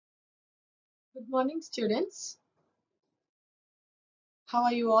Good morning, students. How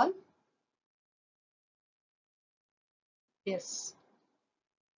are you all? Yes,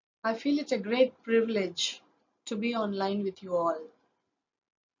 I feel it a great privilege to be online with you all.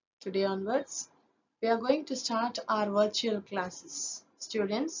 Today onwards, we are going to start our virtual classes.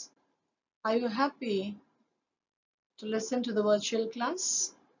 Students, are you happy to listen to the virtual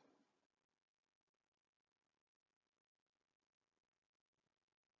class?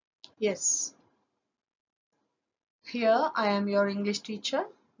 Yes. Here I am your English teacher,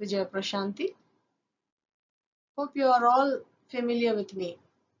 Vijaya Prasanthi. Hope you are all familiar with me.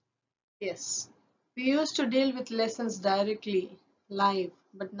 Yes. We used to deal with lessons directly, live,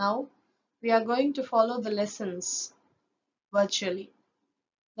 but now we are going to follow the lessons virtually.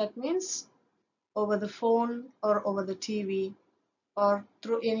 That means over the phone or over the TV or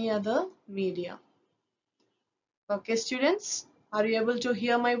through any other media. Okay, students, are you able to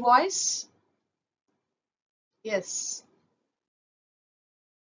hear my voice? Yes.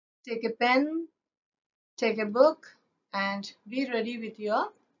 Take a pen, take a book, and be ready with your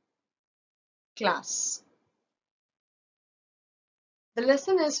class. The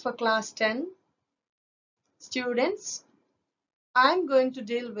lesson is for class 10. Students, I'm going to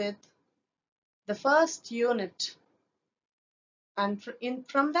deal with the first unit, and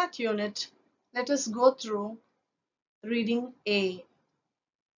from that unit, let us go through reading A.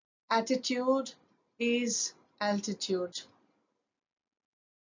 Attitude is altitude.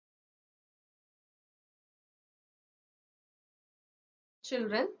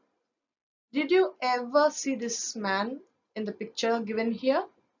 Children, did you ever see this man in the picture given here?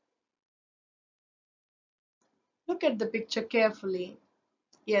 Look at the picture carefully.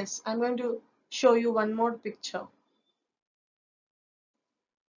 Yes, I'm going to show you one more picture.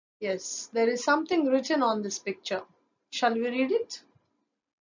 Yes, there is something written on this picture. Shall we read it?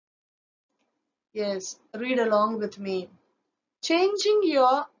 Yes, read along with me. Changing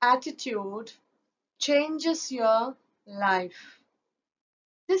your attitude changes your life.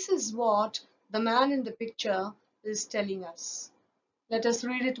 This is what the man in the picture is telling us. Let us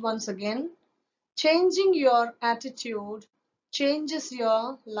read it once again. Changing your attitude changes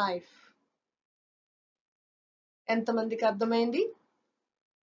your life. ఎంతమందికి అర్థమైంది?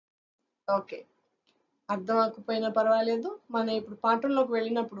 Okay, అర్థం అవ్వకపోయినా పర్వాలేదు. మనం ఇప్పుడు పాఠంలోకి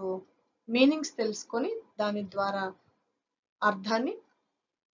వెళ్ళినప్పుడు meanings తెలుసుకొని దాని ద్వారా అర్థాన్ని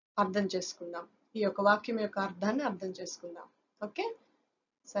అర్థం చేసుకుందాం. ఈ యొక్క వాక్యం యొక్క అర్థాన్ని అర్థం చేసుకుందాం. ఓకే,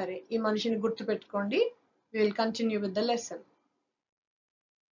 సరే, ఈ మనిషిని గుర్తుపెట్టుకోండి. We will continue with the lesson.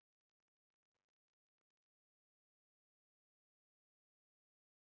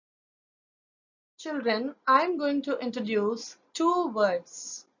 Children, I'm going to introduce two words.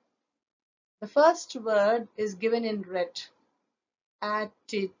 The first word is given in red.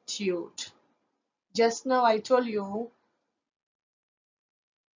 Attitude. Just now I told you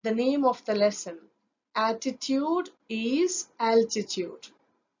the name of the lesson. Attitude is altitude.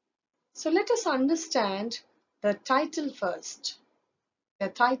 So let us understand the title first.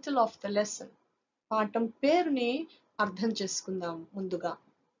 The title of the lesson. పాఠం పేరుని అర్థం చేసుకుందాం ముందుగా.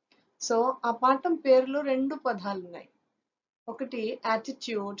 So ఆ పాఠం పేరులో రెండు పదాలు ఉన్నాయి. ఒకటి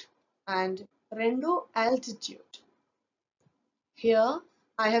attitude and రెండు altitude. Here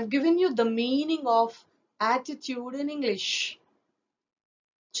I have given you the meaning of attitude in English.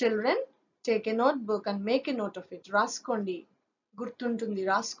 Children, take a notebook and make a note of it. రాసుకోండి, గుర్తుంటుంది,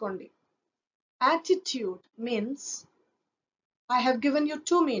 రాసుకోండి. Attitude means I have given you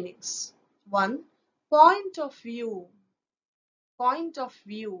two meanings. One, point of view. Point of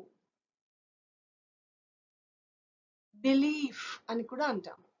view. Belief అని కూడా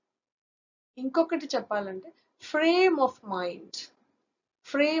అంటాం. ఇంకొకటి చెప్పాలంటే frame of mind.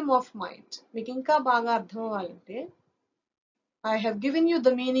 Frame of mind మీకు ఇంకా బాగా అర్థం అవ్వాలంటే I have given you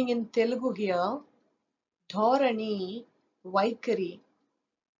the meaning in Telugu here. ధోరణి, వైఖరి.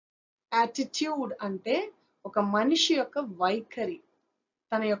 యాటిట్యూడ్ అంటే ఒక మనిషి యొక్క వైఖరి,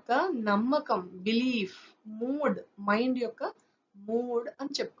 తన యొక్క నమ్మకం, బిలీఫ్, మూడ్, మైండ్ యొక్క మూడ్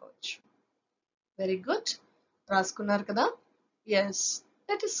అని చెప్పుకోవచ్చు. వెరీ గుడ్, రాసుకున్నారు కదా? Yes,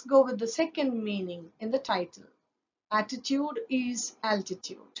 let us go with the second meaning in the title. Attitude is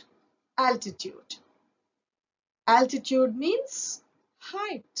altitude. Altitude. Altitude means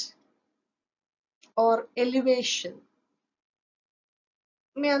height or elevation.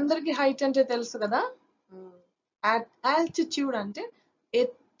 మీ అందరికి హైట్ అంటే తెలుసు కదా? ఆల్టిట్యూడ్ అంటే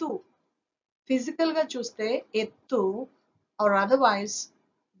ఎత్తు. ఫిజికల్ గా చూస్తే ఎత్తు ఆర్ అదర్వైజ్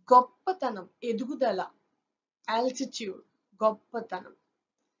గొప్పతనం, ఎదుగుదల. ఆల్టిట్యూడ్, గొప్పతనం.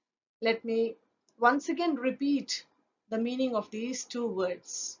 Let me once again repeat the meaning of these two words.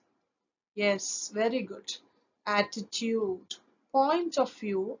 Yes, very good. Attitude, point of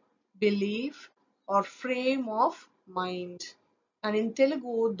view, belief, or frame of mind. And in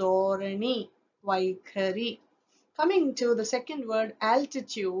Telugu, Dharani, Vaikhari. Coming to the second word,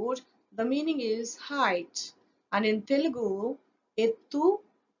 altitude, the meaning is height. And in Telugu, Ettu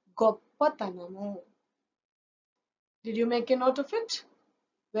Goppatanamu. Did you make a note of it?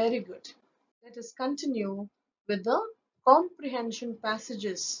 Very good. Let us continue with the comprehension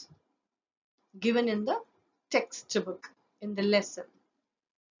passages given in the textbook, in the lesson.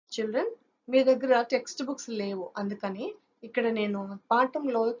 Children, మీ దగ్గర text books లేవు, అందుకని ఇక్కడ నేను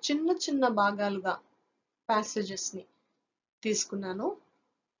పాఠంలో చిన్న చిన్న భాగాలుగా passages ని తీసుకున్నాను.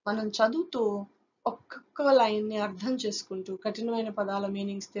 మనం చదువుతూ ఒక్కొక్క లైన్ని అర్థం చేసుకుంటూ కఠినమైన పదాల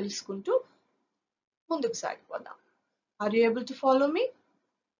మీనింగ్స్ తెలుసుకుంటూ ముందుకు సాగిపోదాం. Are you able to follow me?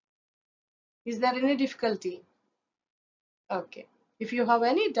 Is there any difficulty? Okay. If you have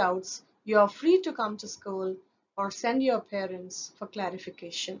any doubts, you are free to come to school or send your parents for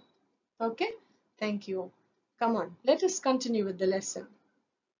clarification. Okay? Thank you. Come on, let us continue with the lesson.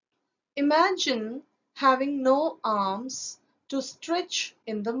 Imagine having no arms to stretch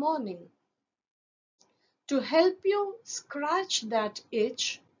in the morning. To help you scratch that itch,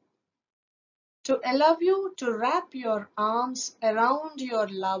 to allow you to wrap your arms around your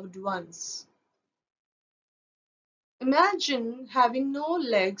loved ones. Imagine having no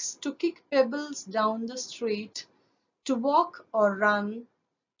legs to kick pebbles down the street, to walk or run,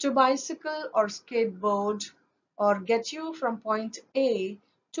 to bicycle or skateboard, or get you from point A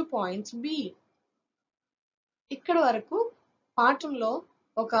to point B. ఇక్కడ వరకు పాఠంలో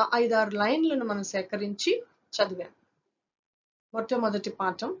ఒక 5-6 లైన్లను మనం సేకరించి చదివాం. మొట్టమొదటి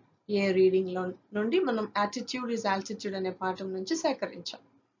పాఠం ఏ రీడింగ్ లో నుండి మనం యాటిట్యూడ్ ఇస్ ఆల్టిట్యూడ్ అనే పాఠం నుంచి సేకరించాం.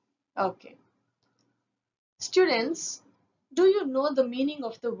 Okay students, do you know the meaning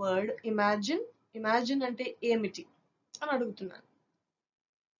of the word imagine? Imagine అంటే ఏమిటి అని అడుగుతున్నాను.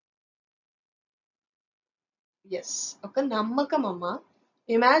 ఎస్, ఒక నమ్మకం అమ్మ.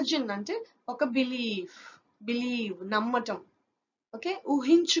 ఇమాజిన్ అంటే ఒక బిలీవ్ నమ్మటం. ఓకే,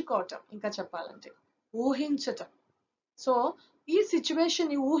 ఊహించుకోవటం, ఇంకా చెప్పాలంటే ఊహించటం. సో ఈ సిచ్యువేషన్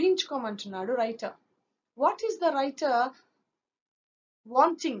ని ఊహించుకోమంటున్నాడు writer. What is the writer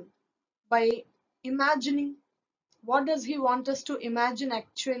wanting by imagining? What does he want us to imagine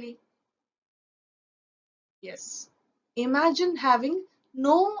actually? Yes, imagine having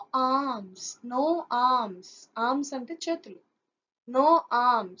no arms. No arms. Arms ante చేతులు. No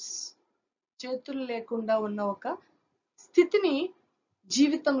arms. చేతులు లేకుండా ఉన్న ఒక స్థితిని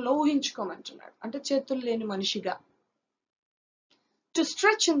జీవితంలో ఊహించుకోమంటున్నాడు. అంటే చేతులు లేని మనిషిగా. To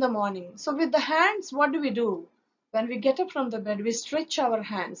stretch in the morning. So with the hands, what do? When we get up from the bed, we stretch our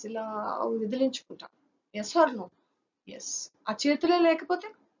hands. ఇలా విదిలించుకుంటాం. Yes or no? ఎస్, ఆ చేతులే లేకపోతే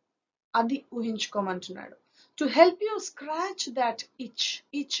అది ఊహించుకోమంటున్నాడు. To help you scratch that ఇచ్.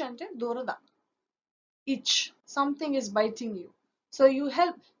 ఇచ్ అంటే దురద. ఇచ్, something is biting you. So you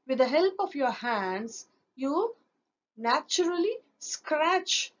help with the help of your hands you naturally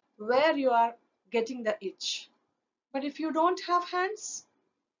scratch where you are getting the itch. But if you don't have hands,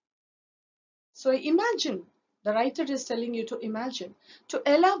 so imagine, the writer is telling you to imagine, to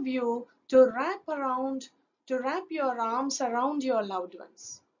allow you to wrap your arms around your loved ones.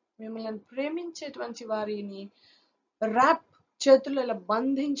 మిమ్మల్ని ప్రేమించేటువంటి వారిని rap, చేతులలో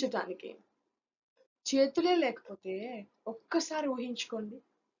బంధించటానికి. చేతులే లేకపోతే ఒక్కసారి ఊహించుకోండి.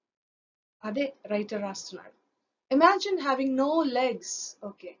 అదే writer రాస్తున్నాడు. Imagine having no legs.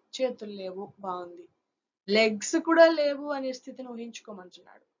 Okay, చేతులు లేవు, బాగుంది. లెగ్స్ కూడా లేవు అనే స్థితిని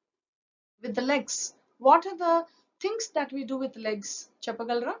ఊహించుకోమంటున్నాడు. With the legs, what are the things that we do with legs?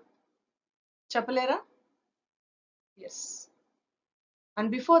 చెప్పగలరా? చెప్పలేరా? Yes. And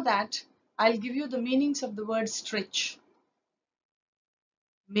before that, I'll give you the meanings of the word stretch.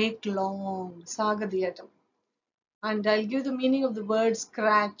 Make long, sagadiyatam. And I'll give the meaning of the word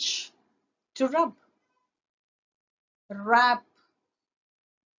scratch. To rub, wrap,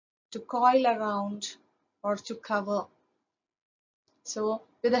 to coil around, or to cover. So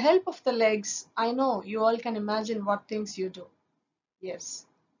with the help of the legs, I know you all can imagine what things you do. Yes.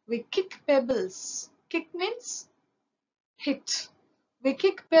 We kick pebbles. Kick means hit. We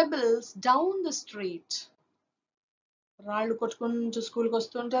kick pebbles down the street. రాళ్ళు కొట్టుకుంటూ స్కూల్కి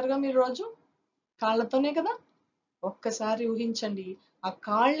వస్తుంటారుగా మీరు రోజు, కాళ్ళతోనే కదా. ఒక్కసారి ఊహించండి, ఆ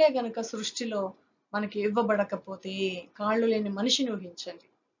కాళ్లే గనక సృష్టిలో మనకి ఇవ్వబడకపోతే కాళ్ళు లేని మనిషిని ఊహించండి.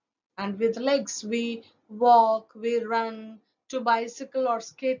 And with legs we walk, we run, to bicycle or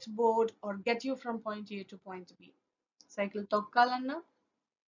skateboard or get you from point A to point B. Cycle తొక్కాలన్నా,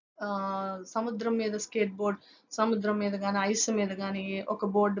 సముద్రం మీద స్కేట్ బోర్డ్, సముద్రం మీద కానీ ఐస్ మీద కానీ ఒక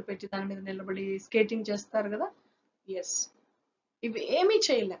బోర్డు పెట్టి దాని మీద నిలబడి స్కేటింగ్ చేస్తారు కదా. ఎస్, ఇవి ఏమీ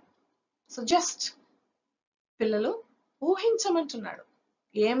చేయలేం. సో జస్ట్ పిల్లలు ఊహించమంటున్నాడు.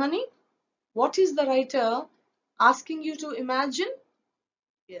 ఏమని? What is the writer asking you to imagine?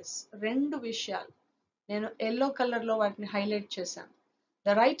 Yes, రెండు విషయాలు నేను ఎల్లో కలర్లో వాటిని హైలైట్ చేశాను.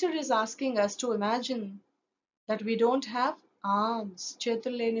 The writer is asking us to imagine that we don't have arms,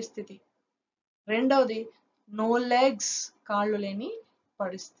 చేతులు లేని స్థితి. రెండవది, నో లెగ్స్, కాళ్ళు లేని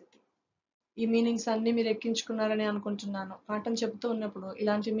పరిస్థితి. ఈ మీనింగ్స్ అన్ని మీరు ఎక్కించుకున్నారని అనుకుంటున్నాను. పాఠం చెప్తూ ఉన్నప్పుడు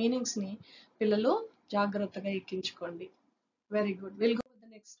ఇలాంటి మీనింగ్స్ ని పిల్లలు జాగ్రత్తగా ఎక్కించుకోండి. Very good. Will go with the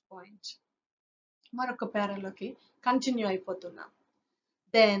next point. మరొక పేరాలోకి కంటిన్యూ అయిపోతున్నాం.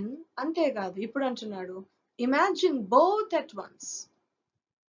 దెన్ అంతేకాదు, ఇప్పుడు అంటున్నాడు ఇమాజిన్ బోత్ అట్ వన్స్.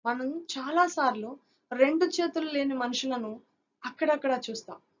 మనం చాలా సార్లు రెండు చేతులు లేని మనుషులను అక్కడక్కడ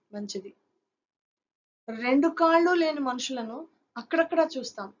చూస్తాం, మంచిది. రెండు కాళ్ళు లేని మనుషులను అక్కడక్కడ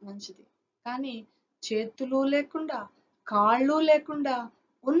చూస్తాం, మంచిది. కానీ చేతులు లేకుండా కాళ్ళు లేకుండా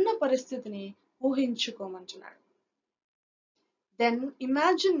ఉన్న పరిస్థితిని ఊహించుకోమంటున్నాడు. Then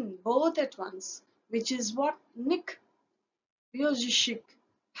imagine both at once, which is what Nick Vujicic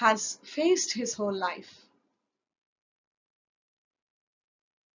has faced his whole life.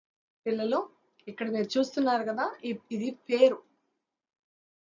 పిల్లలు ఇక్కడ మీరు చూస్తున్నారు కదా, ఇది పేరు.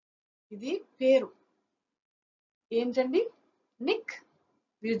 ఇది పేరు ఏంటండి? నిక్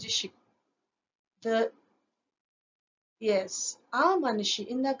వ్యూజిషిక్. ఎస్, ఆ మనిషి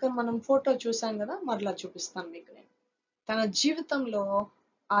ఇందాక మనం ఫోటో చూసాం కదా, మరలా చూపిస్తాను మీకు నేను. తన జీవితంలో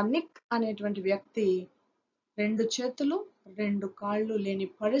ఆ నిక్ అనేటువంటి వ్యక్తి రెండు చేతులు రెండు కాళ్ళు లేని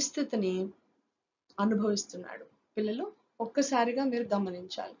పరిస్థితిని అనుభవిస్తున్నాడు. పిల్లలు ఒక్కసారిగా మీరు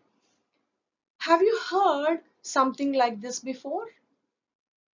గమనించాలి. Have you heard something like this before?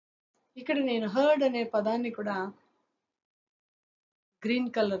 ఇక్కడ నేను హర్డ్ అనే పదాన్ని కూడా గ్రీన్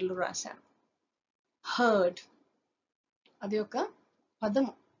కలర్ లో రాశాను. హర్డ్, అది ఒక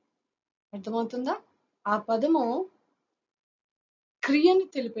పదము, అర్థమవుతుందా? ఆ పదము క్రియని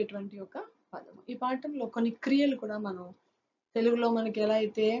తెలిపేటువంటి ఒక పదము. ఈ పాఠంలో కొన్ని క్రియలు కూడా మనం తెలుగులో మనకి ఎలా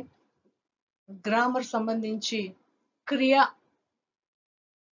అయితే గ్రామర్ సంబంధించి క్రియ,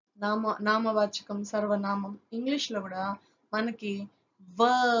 నామవాచకం, సర్వనామం, ఇంగ్లీష్ లో కూడా మనకి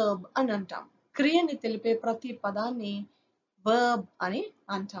వర్బ్ అని అంటాం. క్రియని తెలిపే ప్రతి పదాన్ని వర్బ్ అని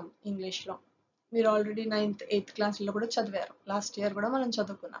అంటాం ఇంగ్లీష్ లో. మీరు ఆల్రెడీ 9th 8th క్లాస్లో కూడా చదివారు, లాస్ట్ ఇయర్ కూడా మనం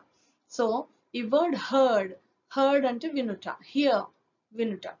చదువుకున్నాం. సో ఈ వర్డ్ హర్డ్, హర్డ్ అంటే వినుట, హియర్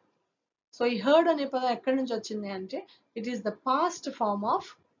వినుట. సో ఈ హర్డ్ అనే పదం ఎక్కడి నుంచి వచ్చింది అంటే it is the past form of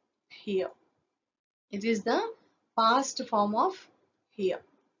here. It is the past form of here.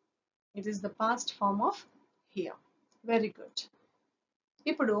 It is the past form of here. Very good.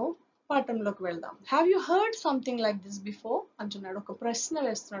 ఇప్పుడు పాఠంలోకి వెళ్దాం. Have you heard something like this before అంటున్నాడు. ఒక ప్రశ్న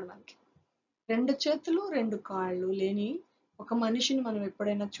వేస్తున్నాడు మనకి. రెండు చేతులు రెండు కాళ్ళు లేని ఒక మనిషిని మనం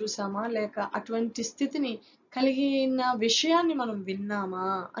ఎప్పుడైనా చూసామా, లేక అటువంటి స్థితిని కలిగిన విషయాన్ని మనం విన్నామా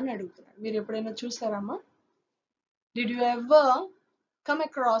అని అడుగుతున్నాడు. మీరు ఎప్పుడైనా చూసారమ్మా? Did you ever come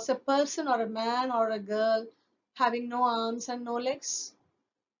across a person or a man or a girl having no arms and no legs?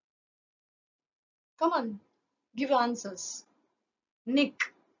 Come on, give answers. Nick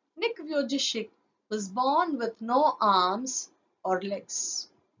Vujicic was born with no arms or legs,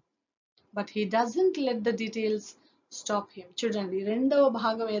 but he doesn't let the details stop him. చూడండి, రెండవ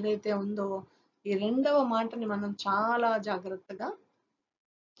భాగం ఏదైతే ఉందో ఈ రెండవ మాటని మనం చాలా జాగ్రత్తగా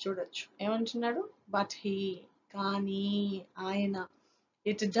చూడొచ్చు. ఏమంటున్నాడు? బట్ హీ, కానీ ఆయన,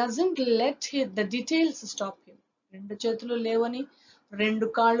 it doesn't let the details stop him. రెండు చేతులు లేవని రెండు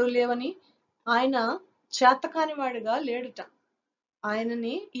కాళ్ళు లేవని ఆయన చేతకాని వాడిగా లేడుట.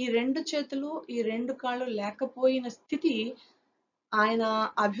 ఆయనని ఈ రెండు చేతులు ఈ రెండు కాళ్ళు లేకపోయిన స్థితి ఆయన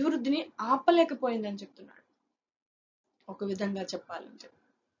అభివృద్ధిని ఆపలేకపోయిందని చెప్తున్నాడు. ఒక విధంగా చెప్పాలంటే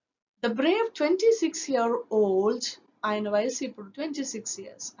ద బ్రేవ్ 26-year-old, ఆయన వయసు ఇప్పుడు 26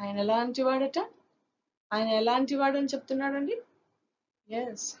 years. ఆయన ఎలాంటి వాడట? ఆయన ఎలాంటి వాడు అని చెప్తున్నాడండి?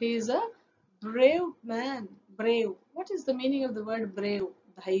 Yes, he's a brave man. Brave, what is the meaning of the word Brave?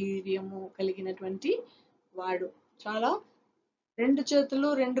 ధైర్యము కలిగినటువంటి వాడు. చాలా రెండు చేతులు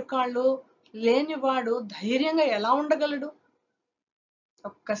రెండు కాళ్ళు లేనివాడు ధైర్యంగా ఎలా ఉండగలడు?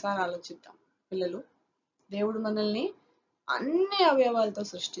 ఒక్కసారి ఆలోచిద్దాం పిల్లలు. దేవుడు మనల్ని అన్ని అవయవాలతో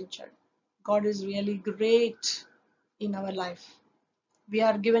సృష్టించాడు. God is really great in our life. We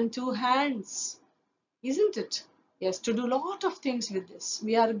are given two hands, isn't it? Yes, to do lot of things with this.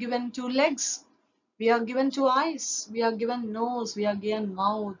 We are given two legs. We are given two eyes. We are given nose. We are given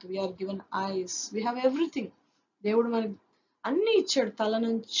mouth. We are given eyes. We have everything. దేవుడు మనకి అన్ని ఇచ్చాడు తల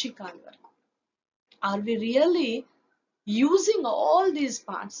నుంచి కాలి వరకు. Are we really using all these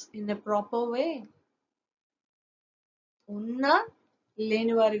parts in a proper way? ఉన్నా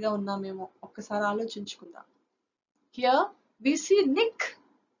లేని వారిగా ఉన్నామేమో ఒక్కసారి ఆలోచించుకుందాం. Here we see Nick,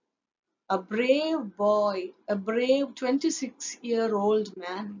 a brave boy, a brave 26-year-old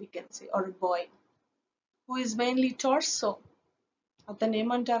man, we can say, or a boy, who is mainly torso. అతను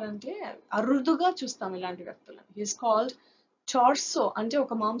ఏమంటారంటే అరుదుగా చూస్తాం ఇలాంటి వ్యక్తులను. హీస్ కాల్డ్ టార్సో, అంటే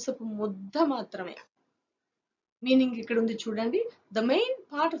ఒక మాంసపు ముద్ద మాత్రమే. మీనింగ్ ఇక్కడ ఉంది చూడండి, the main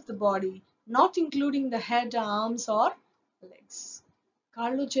part of the body, not including the head, arms are legs.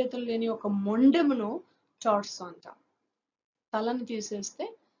 కాళ్ళు చేతులు లేని ఒక మొండెమును టార్సో అంటాం. తలను తీసేస్తే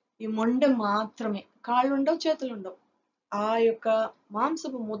ఈ మొండెం మాత్రమే, కాళ్ళు ఉండవు, చేతులు ఉండవు, ఆ యొక్క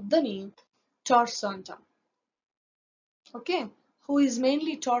మాంసపు ముద్దని టార్సో అంటాం. Okay, who is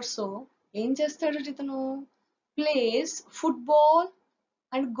mainly torso. ఏం చేస్తాడట ఇతను? Place football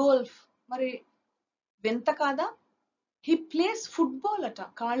and golf. మరి వింత కాదా? హీ ప్లేస్ ఫుట్బాల్ అట.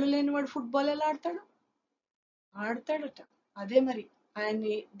 కాళ్ళు లేనివాడు ఫుట్బాల్ ఎలా ఆడతాడు? ఆడతాడట. అదే మరి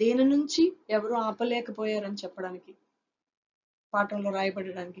ఆయన్ని దేని నుంచి ఎవరు ఆపలేకపోయారని చెప్పడానికి, పాఠంలో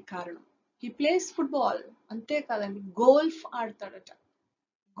రాయబడడానికి కారణం. హీ ప్లేస్ ఫుట్బాల్, అంతే కాదండి, గోల్ఫ్ ఆడతాడట.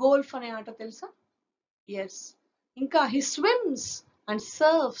 గోల్ఫ్ అనే ఆట తెలుసా? ఎస్. ఇంకా he SVIMS and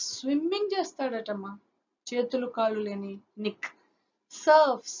surfs. Swimming చేస్తాడటమ్మా, చేతులు కాళ్ళు లేని నిక్.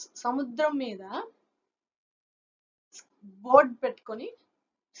 సర్ఫ్స్, సముద్రం మీద బోర్డ్ పెట్టుకొని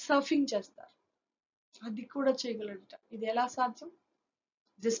సర్ఫింగ్ చేస్తారు, అది కూడా చేయగలడట. ఇది ఎలా సాధ్యం?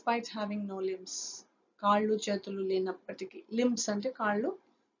 Despite having no limbs. కాళ్ళు చేతులు లేనప్పటికీ. లిమ్స్ అంటే కాళ్ళు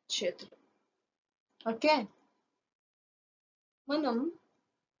చేతులు. ఓకే, మనం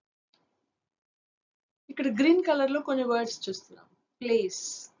ఇక్కడ గ్రీన్ కలర్ లో కొన్ని వర్డ్స్ చూస్తున్నాం. Place,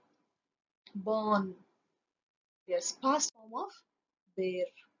 born, yes, past form of bear,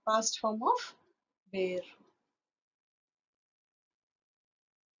 past form of bear.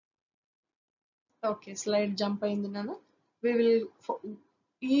 Okay, slide jump అయింది నాన్న. వి విల్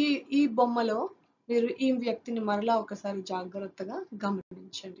ఈ ఈ బొమ్మలో మీరు ఈ వ్యక్తిని మరలా ఒకసారి జాగ్రత్తగా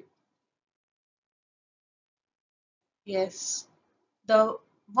గమనించండి. Yes, the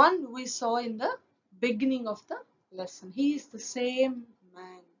one we saw in the beginning of the lesson. He is the same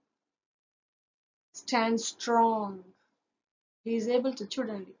man. Stand strong. He is able to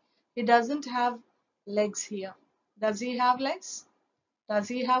chudandi. He doesn't have legs here. Does he have legs? Does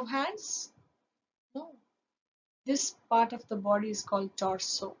he have hands? No. This part of the body is called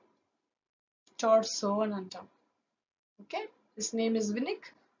torso. Torso అని అంటాం. Okay, his name is వినిక్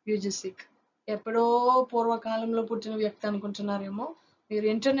వ్యూజిసిక్. ఎప్పుడో పూర్వకాలంలో పుట్టిన వ్యక్తి అనుకుంటున్నారేమో. మీరు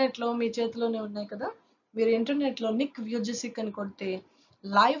internet లో, మీ చేతిలోనే ఉన్నాయి కదా, మీరు ఇంటర్నెట్ లో నిక్ వ్యూజిసిక్ అని కొడితే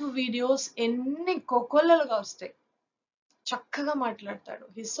లైవ్ వీడియోస్ ఎన్ని కొకొల్లలుగా వస్తాయి. చక్కగా మాట్లాడతాడు.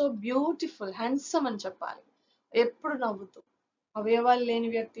 హీస్ సో బ్యూటిఫుల్, హ్యాండ్సమ్ అని చెప్పాలి. ఎప్పుడు నవ్వుతూ. అవయవాలు లేని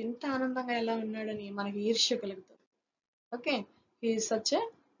వ్యక్తి ఇంత ఆనందంగా ఎలా ఉన్నాడని మనకి ఈర్ష్య కలుగుతుంది. Okay, he such a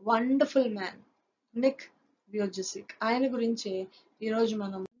wonderful man, Nick వ్యూజిసిక్. ఆయన గురించి ఈరోజు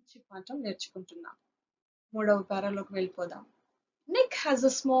మనం మంచి పాఠం నేర్చుకుంటున్నాం. 3వ పారాలోకి వెళ్ళిపోదాం. Nick has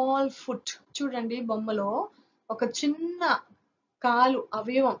a small foot. చూడండి బొమ్మలో ఒక చిన్న కాలు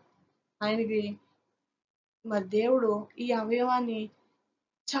అవయవం ఆయనకి. మరి దేవుడు ఈ అవయవాన్ని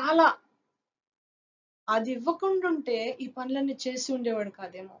చాలా, అది ఇవ్వకుండుంటే ఈ పనులన్నీ చేసి ఉండేవాడు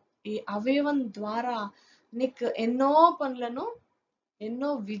కాదేమో. ఈ అవయవం ద్వారా నిక్ ఎన్నో పనులను, ఎన్నో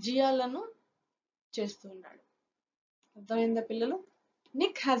విజయాలను చేస్తూ ఉన్నాడు. అర్థమైందా పిల్లలు?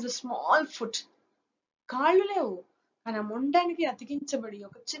 Nick has a small foot. కాళ్ళు లేవు, కానీ మొండానికి అతికించబడి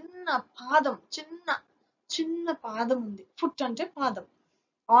ఒక చిన్న పాదం, చిన్న చిన్న పాదం ఉంది. ఫుట్ అంటే పాదం.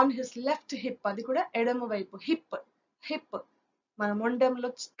 ఆన్ హిస్ లెఫ్ట్ హిప్, అది కూడా ఎడమ వైపు హిప్. హిప్ మన మొండెంలో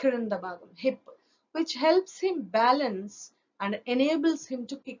క్రింద భాగం, hip, which helps him balance and enables him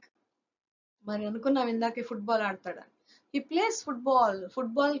to kick. మరి అనుకున్నాం ఇందాకే football ఆడతాడని. He plays football.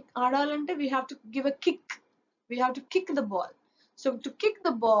 Football ఆడాలంటే we have to give a kick. We have to kick the ball. So to kick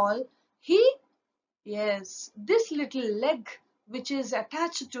the ball, he, yes, this little leg which is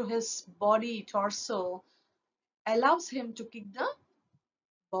attached to his body torso allows him to kick the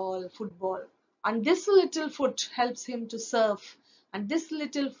ball, football. And this little foot helps him to surf. And this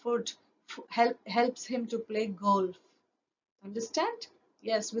little foot helps him to play golf. Understand?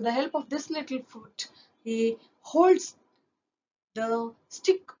 Yes, with the help of this little foot, he holds the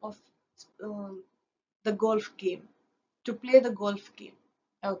stick of um, the golf game, to play the golf game.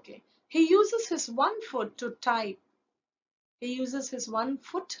 Okay. He uses his one foot to type. He uses his one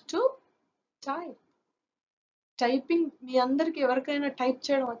foot to type. Typing మీ అందరికి ఎవరికైనా type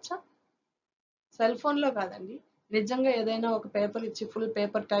చేయడం వచ్చా? Cell phone లో కాదండి, నిజంగా ఏదైనా ఒక paper ఇచ్చి ఫుల్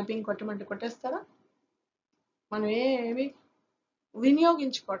పేపర్ టైపింగ్ కొట్టమంటే కొట్టేస్తారా? మనం ఏమి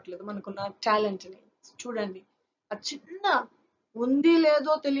వినియోగించుకోవట్లేదు మనకున్న టాలెంట్ని. చూడండి, ఆ చిన్న ఉంది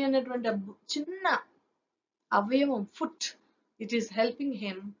లేదో తెలియనటువంటి చిన్న అవయవం foot, it is helping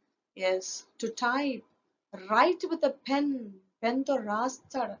him yes to type, right with a pen. పెన్తో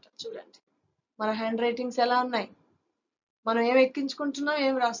రాస్తాడట. చూడండి మన హ్యాండ్ రైటింగ్స్ ఎలా ఉన్నాయి, మనం ఏం ఎక్కించుకుంటున్నాం,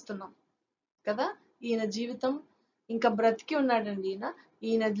 ఏం రాస్తున్నాం కదా. ఈయన జీవితం ఇంకా బ్రతికి ఉన్నాడండి.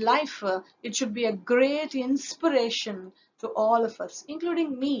 ఈయన life, it should be a great inspiration to all of us,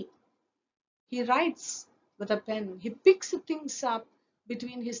 including me. He writes with a pen. He picks things up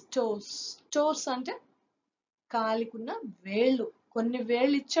between his toes. Toes అంటే కాలికున్న వేళ్ళు. కొన్ని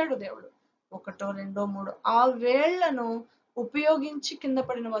వేళ్ళు ఇచ్చాడు దేవుడు, ఒకటో రెండో మూడో. ఆ వేళ్లను ఉపయోగించి కింద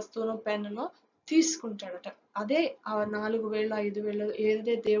పడిన వస్తువును పెన్నును తీసుకుంటాడట. అదే ఆ 4 వేళ్ళు 5 వేళ్ళు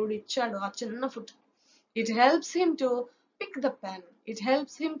ఏదైతే దేవుడు ఇచ్చాడో ఆ చిన్న foot, it helps him to pick the pen, it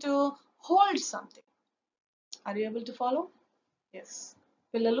helps him to hold something. Are you able to follow? Yes.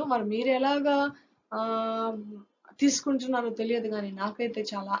 పిల్లలు, మరి మీరు ఎలాగా తీసుకుంటున్నారో తెలియదు, కానీ నాకైతే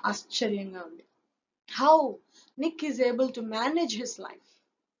చాలా ఆశ్చర్యంగా ఉంది. How Nick is able to manage his life.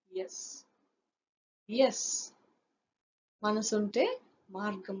 Yes. Yes. మనసుంటే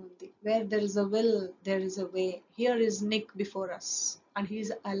మార్గం ఉంది. Where there is a will, there is a way. Here is Nick before us, and he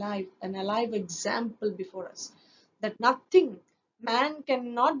is alive, an alive example before us. That nothing, man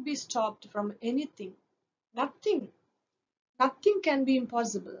cannot be stopped from anything. Nothing. Nothing can be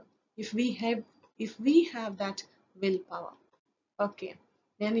impossible if we have that willpower. Okay,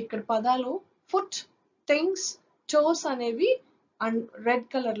 నేను ఇక్కడ పదాలు foot, things, toes అనేవి red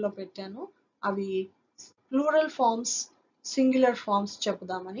colour లో పెట్టాను. అవి plural forms, singular forms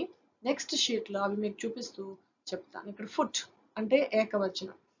చెప్దామని next sheet లో అవి మీకు చూపిస్తూ చెప్తాను. ఇక్కడ ఫుట్ అంటే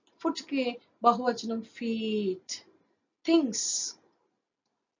ఏకవచనం, ఫుట్ కి బహువచనం feet. Things,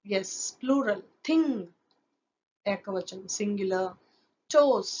 yes plural, thing ఏకవచనం సింగులర్.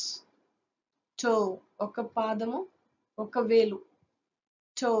 టోస్, టో ఒక పాదము ఒక వేలు,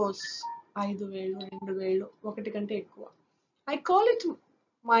 టోస్ 5 వేళ్ళు 2 వేళ్ళు, ఒకటి కంటే ఎక్కువ. I call it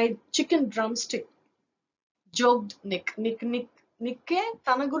my chicken drum stick. జోక్డ్ Nick. నిక్కే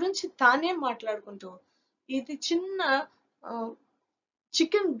తన గురించి తానే మాట్లాడుకుంటూ ఇది చిన్న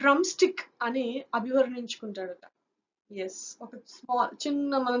చికెన్ డ్రమ్ స్టిక్ అని అభివర్ణించుకుంటాడట. ఎస్, ఒక స్మాల్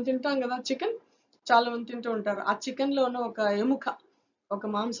చిన్న, మనం తింటాం కదా చికెన్, చాలా మంది తింటూ ఉంటారు. ఆ చికెన్ లో ఉన్న ఒక ఎముక, ఒక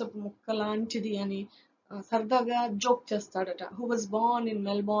మాంసపు ముక్క లాంటిది అని సరదాగా జోక్ చేస్తాడట. Who was Born in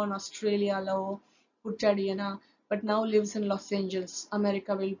Melbourne, ఆస్ట్రేలియాలో పుట్టాడు ఈయన, but now lives in Los Angeles.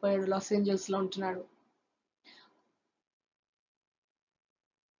 America వెళ్ళిపోయాడు, లాస్ ఏంజల్స్ లో ఉంటున్నాడు.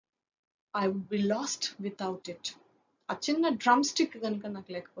 I would be last without it. ఆ చిన్న డ్రమ్ స్టిక్ కనుక నాకు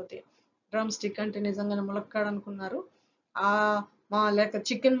లేకపోతే. డ్రమ్ స్టిక్ అంటే నిజంగానే ములక్కాడ అనుకున్నారు, లేక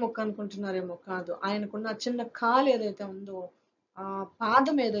చికెన్ ముక్క అనుకుంటున్నారేమో. కాదు, ఆయనకున్న చిన్న కాలు ఏదైతే ఉందో, ఆ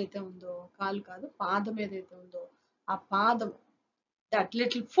పాదం ఏదైతే ఉందో, కాలు కాదు పాదం ఏదైతే ఉందో, ఆ పాదం, that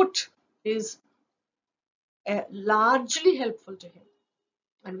little foot is largely helpful to him,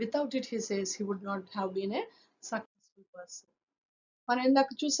 and without it, he says, he would not have been a successful person. మనం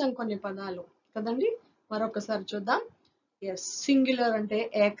ఇందాక చూసాం కొన్ని పదాలు కదండి, మరొకసారి చూద్దాం. ఎస్, సింగులర్ అంటే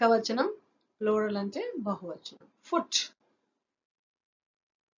ఏకవచనం, ప్లూరల్ అంటే బహువచనం. ఫుట్,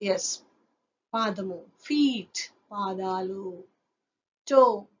 ఎస్ పాదము, ఫీట్ పాదాలు, టో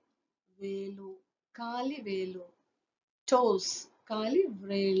వేలు, కాలి వేలు, టోస్ కాలి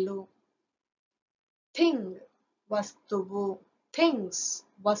వ్రేళ్ళు, థింగ్ వస్తువు, థింగ్స్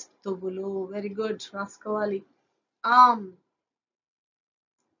వస్తువులు. వెరీ గుడ్, రాసుకోవాలి. ఆర్మ్,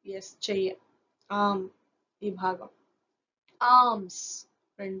 ఎస్ చెయ్య, ఆర్మ్ ఈ భాగం. ఆర్మ్స్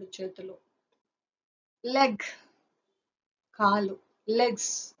రెండు చేతులు. లెగ్ కాలు,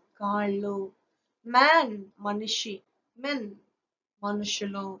 లెగ్స్ కాళ్ళు. మ్యాన్ మనిషి, మెన్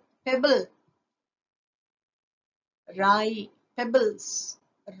మనుషులు. పెబుల్ రాయి, పెబుల్స్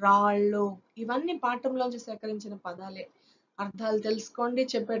రాళ్ళు. ఇవన్నీ పాఠంలోంచి సేకరించిన పదాలే. అర్థాలు తెలుసుకోండి,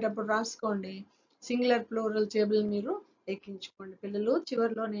 చెప్పేటప్పుడు రాసుకోండి. సింగులర్ ప్లూరల్ టేబుల్ మీరు ఎక్కించుకోండి. పిల్లలు,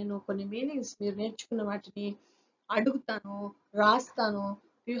 చివరిలో నేను కొన్ని మీనింగ్స్ మీరు నేర్చుకున్న వాటిని అడుగుతాను, రాస్తాను.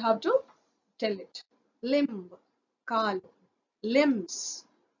 You have to tell it. Limb కాలు, లిమ్స్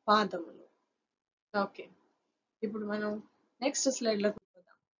పాదములు. ఓకే, ఇప్పుడు మనం నెక్స్ట్ స్లైడ్ లోకి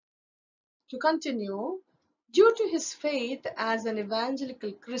పోదాం. To continue, due to his faith as an evangelical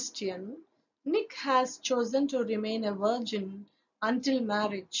Christian, Nick has chosen to remain a virgin until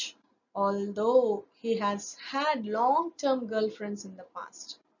marriage, although he has had long-term girlfriends in the past.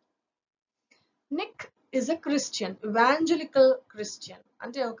 Nick is a Christian, evangelical Christian.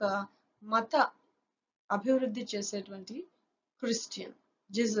 అంటే ఒక మత అభివృద్ధి చేసేటువంటి Christian,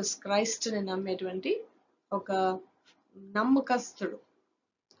 Jesus Christ ని నమ్మేటువంటి ఒక నమ్మకస్తుడు.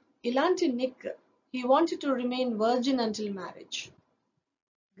 ఇలాంటి Nick he wanted to remain virgin until marriage.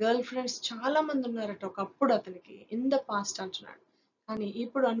 Girl friends చాలా మంది ఉన్నారట ఒకప్పుడు అతనికి, ఇన్ ద పాస్ట్ అంటున్నాడు. కానీ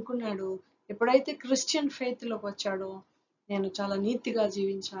ఇప్పుడు అనుకున్నాడు, ఎప్పుడైతే క్రిస్టియన్ ఫెయిత్ లోకి వచ్చాడో నేను చాలా నీతిగా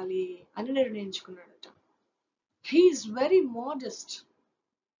జీవించాలి అని నిర్ణయించుకున్నాడట. He's very modest.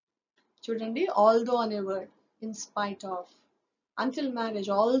 చూడండి, ఆల్దో అనే word, in spite of, until marriage,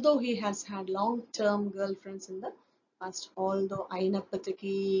 although he has had long term girl friends in the past, although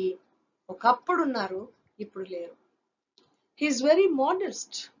అయినప్పటికీ, ఒకప్పుడు ఉన్నారు ఇప్పుడు లేరు. He's very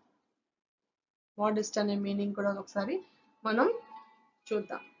modest. మోడెస్ట్ అనే మీనింగ్ కూడా ఒకసారి మనం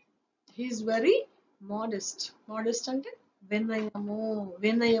చూద్దాం. He's very modest. మోడెస్ట్ అంటే వినయము,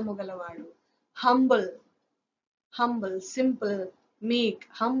 వినయము గలవాడు. హంబుల్, హంబుల్, సింపుల్, మీక్,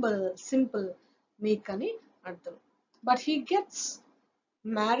 హంబుల్, సింపుల్, మీక్ అని అర్థం. But he gets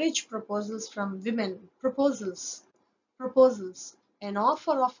marriage proposals from women. Proposals, an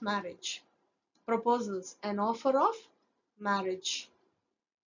offer of marriage. Proposals, an offer of marriage.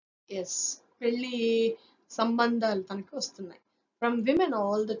 Yes, పెళ్లి సంబంధాలు తనకి వస్తున్నాయి. From women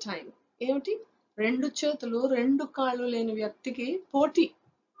all the time. ఏమిటి, 2 చేతులు 2 కాళ్ళు లేని వ్యక్తికి పోటీ.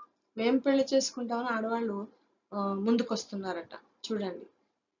 మేం పెళ్లి చేసుకుంటామని ఆడవాళ్ళు ముందుకొస్తున్నారట. చూడండి,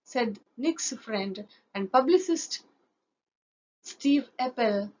 said నిక్స్ friend and పబ్లిసిస్ట్ Steve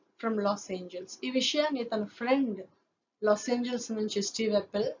ఎపెల్ from Los Angeles. ఈ విషయాన్ని తన ఫ్రెండ్ లాస్ ఏంజల్స్ నుంచి స్టీవ్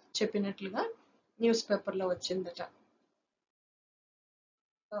ఎపెల్ చెప్పినట్లుగా న్యూస్ పేపర్లో వచ్చిందట.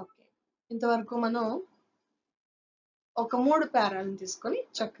 ఓకే, ఇంతవరకు మనం ఒక 3 పారాలను తీసుకొని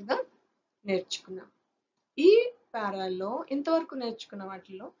చక్కగా నేర్చుకున్నాం. ఈ పారాల్లో ఇంతవరకు నేర్చుకున్న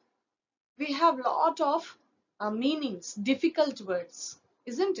వాటిలో we have lot of meanings, difficult words,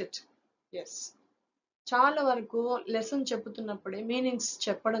 isn't it? Yes, చాలా వరకు లెసన్ చెప్పుతున్నప్పుడే మీనింగ్స్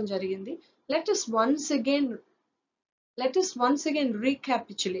చెప్పడం జరిగింది. let us once again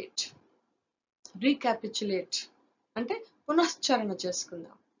recapitulate అంటే పునశ్చరణ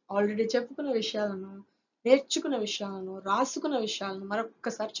చేసుకుందాం. ఆల్రెడీ చెప్పుకున్న విషయాలను, నేర్చుకున్న విషయాలను, రాసుకున్న విషయాలను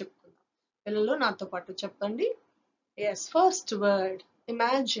మరొక్కసారి చెప్పుకుందాం. పిల్లలు నాతో పాటు చెప్పండి. Yes, first word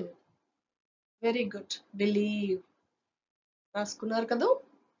imagine. Very good. Believe. రాసుకున్నారు కదా?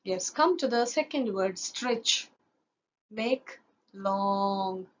 Yes. Come to the second word, stretch. Make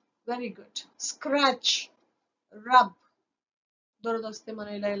long. Very good. Scratch, rub. దొరదొస్తే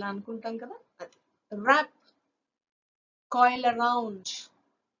మనం ఇలా ఇలా అనుకుంటాం కదా, అది. ర్యాప్, కాయిల్ అరౌండ్,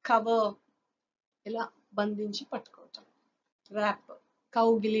 కవర్, ఇలా బంధించి పట్టుకోవటం. ర్యాప్.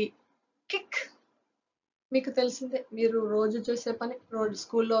 కౌగిలి, కిక్. మీకు తెలిసిందే, మీరు రోజు చేసే పని. రోజు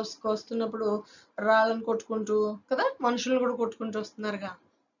స్కూల్లో వస్తున్నప్పుడు రాళ్ళను కొట్టుకుంటూ కదా, మనుషులను కూడా కొట్టుకుంటూ వస్తున్నారుగా.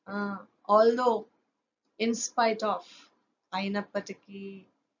 ఆల్దో, ఇన్ స్పైట్ ఆఫ్, అయినప్పటికీ.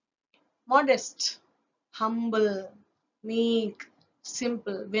 మోడెస్ట్, హంబుల్, మీక్,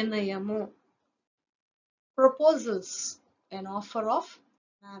 సింపుల్, వినయము. Proposals, an offer of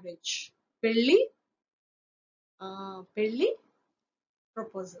marriage. పెళ్లి,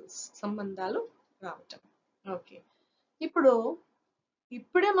 ప్రపోజల్స్, సంబంధాలు రావటం. ఓకే,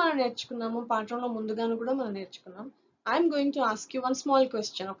 ఇప్పుడే మనం నేర్చుకున్నాము, పాఠంలో ముందుగాను కూడా మనం నేర్చుకున్నాం. I'm going to ask you one small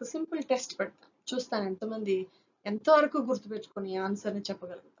question. ఒక సింపుల్ టెస్ట్ పెడతాను, చూస్తాను ఎంతమంది ఎంతవరకు గుర్తుపెట్టుకుని ఆన్సర్ని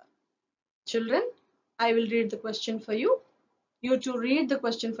చెప్పగలుగుతారు. Children, I will read the question for you. You to read the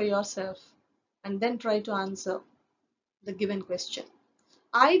question for yourself and then try to answer the given question.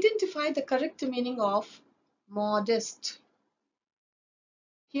 Identify the correct meaning of modest.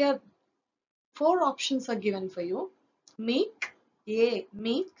 Here 4 options are given for you. Meek, A,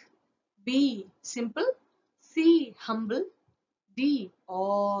 meek, B, simple, C, humble, D,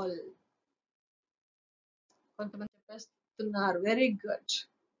 all. కొంతమంది చెప్పేస్తున్నారు. Very good.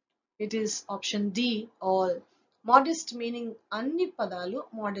 It is option D, all. Modest meaning అన్ని పదాలు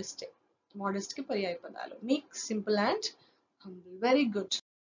మోడెస్టే. Modest కి పర్యాయ పదాలు మీక్, simple and humble. Very good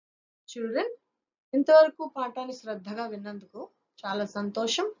children. ఇంతవరకు పాఠాన్ని శ్రద్ధగా విన్నందుకు చాలా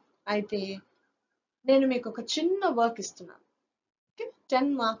సంతోషం. అయితే నేను మీకు ఒక చిన్న వర్క్ ఇస్తున్నాను.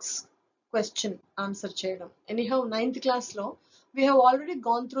 10 మార్క్స్ క్వశ్చన్ ఆన్సర్ చేయడం. ఎనీహౌ 9th క్లాస్లో we have already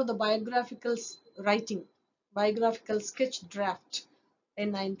gone through the biographical sketch draft in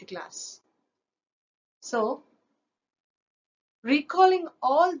 9th class. So recalling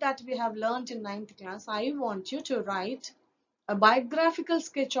all that we have learned in 9th class, I want you to write a biographical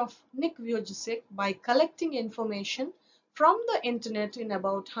sketch of Nick Vujicic by collecting information from the internet in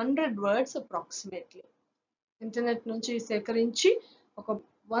about 100 words approximately. Internet నుంచి సేకరించి ఒక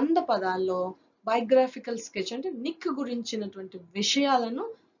 100 పదాల్లో biographical sketch అంటే Nick గురించినటువంటి విషయాలను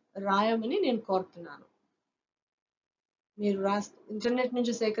రాయమని నేను కోరుతున్నాను. మీరు ఇంటర్నెట్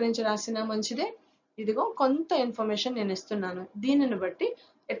నుంచి సేకరించి రాసినా మంచిదే. ఇదిగో కొంత ఇన్ఫర్మేషన్ నేను ఇస్తున్నాను. దీనిని బట్టి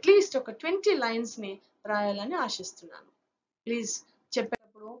అట్లీస్ట్ ఒక 20 లైన్స్ ని రాయాలని ఆశిస్తున్నాను. ప్లీజ్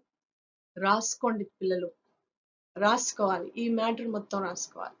చెప్పేటప్పుడు రాసుకోండి పిల్లలు, రాసుకోవాలి. ఈ మ్యాటర్ మొత్తం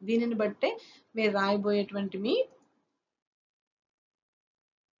రాసుకోవాలి. దీనిని బట్టే మీరు రాయబోయేటువంటి మీ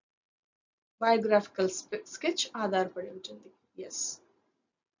బయోగ్రాఫికల్ స్కెచ్ ఆధారపడి ఉంటుంది. ఎస్,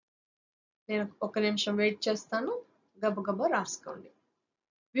 నేను ఒక నిమిషం వెయిట్ చేస్తాను. గబగబా రాసుకోండి.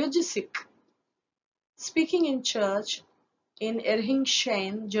 Vujicic, speaking in church in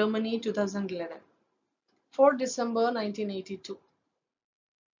Erhingstein, Germany 2011. 4 December 1982.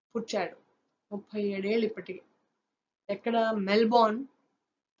 పుట్టాడు. 37 ఏళ్ళు ఇప్పటికి. ఎక్కడ? మెల్బోర్న్,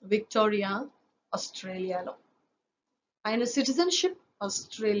 విక్టోరియా, ఆస్ట్రేలియాలో. ఆయన citizenship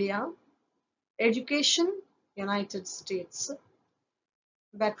Australia, education United states,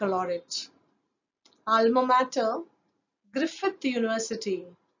 baccalaureate. Alma mater Griffith University,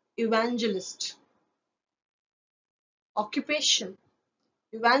 evangelist. Occupation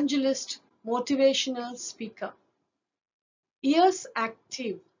evangelist, motivational speaker. Years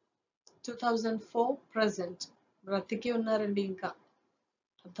active 2004 present. బ్రతికి ఉన్నారండి ఇంకా.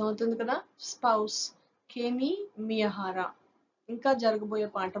 అర్థమవుతుంది కదా? స్పౌస్ కేమీ మియహారా. ఇంకా జరగబోయే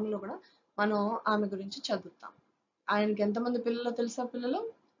పాఠంలో కూడా మనం ఆమె గురించి చదువుతాం. ఆయనకి ఎంతమంది పిల్లలు తెలుసా పిల్లలు?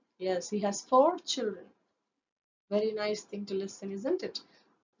 Yes, he has 4 children. Very nice thing to listen, isn't it?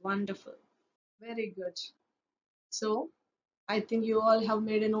 Wonderful. Very good. So, I think you all have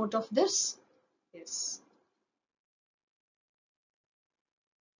made a note of this. Yes.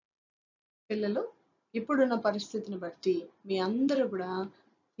 పిల్లలు, ఇప్పుడున్న పరిస్థితిని బట్టి మీ అందరూ కూడా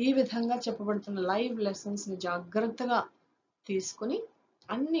ఈ విధంగా చెప్పబడుతున్న లైవ్ లెసన్స్ ని జాగ్రత్తగా తీసుకుని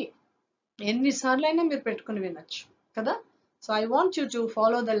ఎన్నిసార్లైనా మీరు పెట్టుకుని వినొచ్చు కదా. So I want you to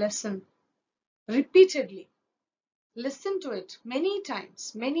follow the lesson repeatedly. Listen to it many times.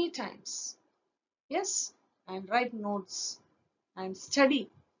 Yes, and write notes and study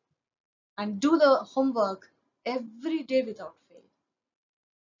and do the homework every day without fail.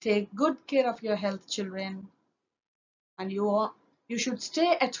 Take good care of your health, children, and you should stay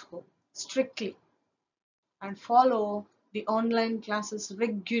at home strictly and follow the online classes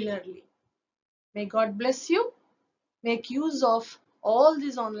regularly. May God bless you. Make use of all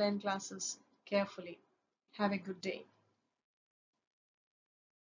these online classes carefully. Have a good day.